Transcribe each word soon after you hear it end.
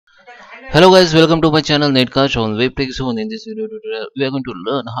Hello guys, welcome to my channel Netcast on Webtex Zone. In this video tutorial, we are going to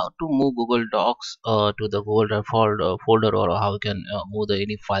learn how to move Google Docs to the Google Drive folder, or how you can move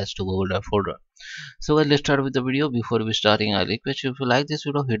any files to Google Drive folder. So guys, let's start with the video. Before we starting, I request you, if you like this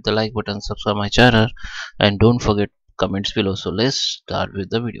video, hit the like button, subscribe my channel, and don't forget comments below. So let's start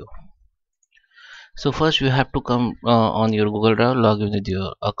with the video. So first you have to come on your Google Drive, log in with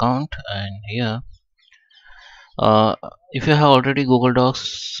your account, and here uh, if you have already Google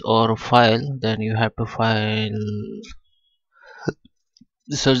Docs or file, then you have to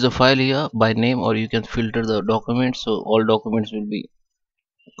search the file here by name, or you can filter the documents, so all documents will be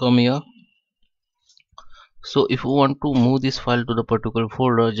come here. So if you want to move this file to the particular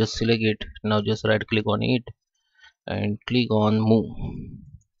folder, just select it. Now just right click on it and click on move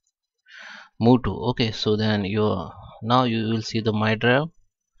to. Okay, so then now you will see the my drive.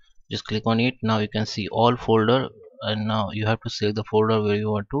 Just click on it. Now you can see all folder, and now you have to select the folder where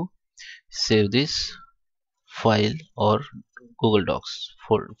you want to save this file or Google Docs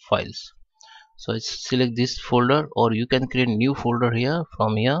for files. So select this folder, or you can create new folder here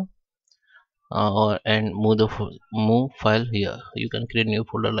from here, and move file here. You can create new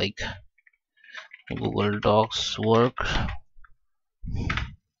folder like Google Docs work.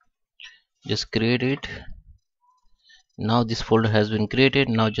 Just create it. Now this folder has been created.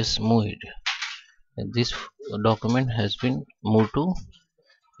 Now just move it, and this document has been moved to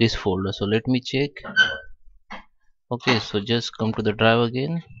this folder. So let me check. Okay, so just come to the drive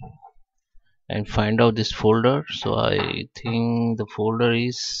again and find out this folder. So I think the folder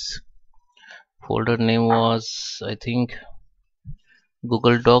name was, I think,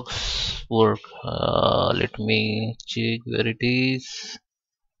 Google Docs work. Let me check where it is.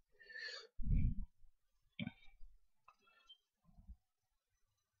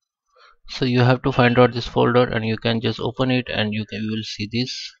 So you have to find out this folder, and you can just open it, and you will see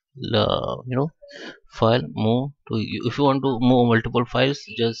this file move to you. If you want to move multiple files,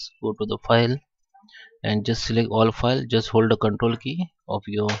 just go to the file and just select all file. Just hold the control key of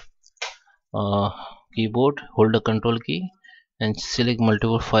your keyboard, hold the control key and select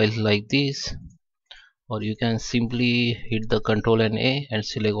multiple files like this, or you can simply hit the control and A and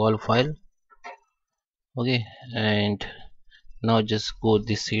select all file. Okay, and now just go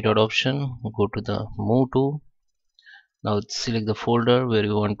this C dot option, go to the move to. Now select the folder where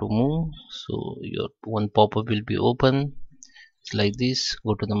you want to move, so your one pop-up will be open. It's like this.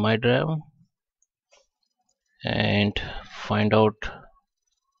 Go to the my drive and find out.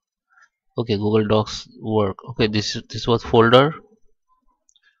 Okay, Google Docs work. Okay, this was folder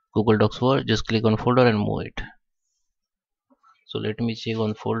Google Docs work. Just click on folder and move it. So let me check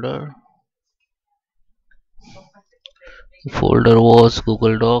on folder. Folder was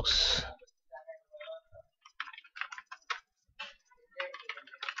Google Docs.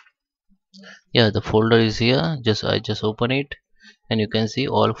 Yeah, the folder is here. I just open it, and you can see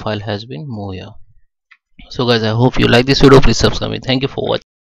all file has been moved here. So guys, I hope you like this video. Please subscribe me. Thank you for watching.